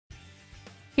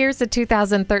Here's a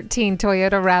 2013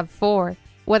 Toyota RAV4.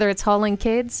 Whether it's hauling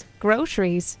kids,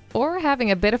 groceries, or having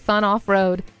a bit of fun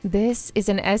off-road, this is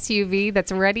an SUV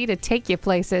that's ready to take you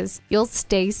places. You'll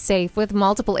stay safe with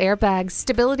multiple airbags,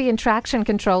 stability and traction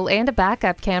control, and a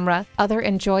backup camera. Other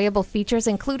enjoyable features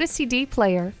include a CD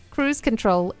player, cruise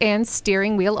control, and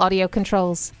steering wheel audio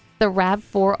controls. The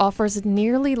RAV4 offers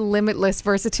nearly limitless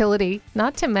versatility,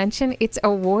 not to mention its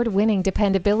award-winning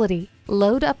dependability.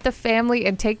 Load up the family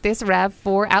and take this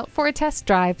RAV4 out for a test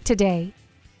drive today.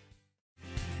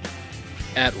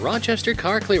 At Rochester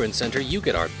Car Clearance Center, you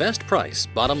get our best price,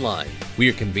 bottom line. We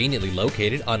are conveniently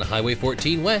located on Highway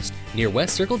 14 West, near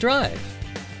West Circle Drive.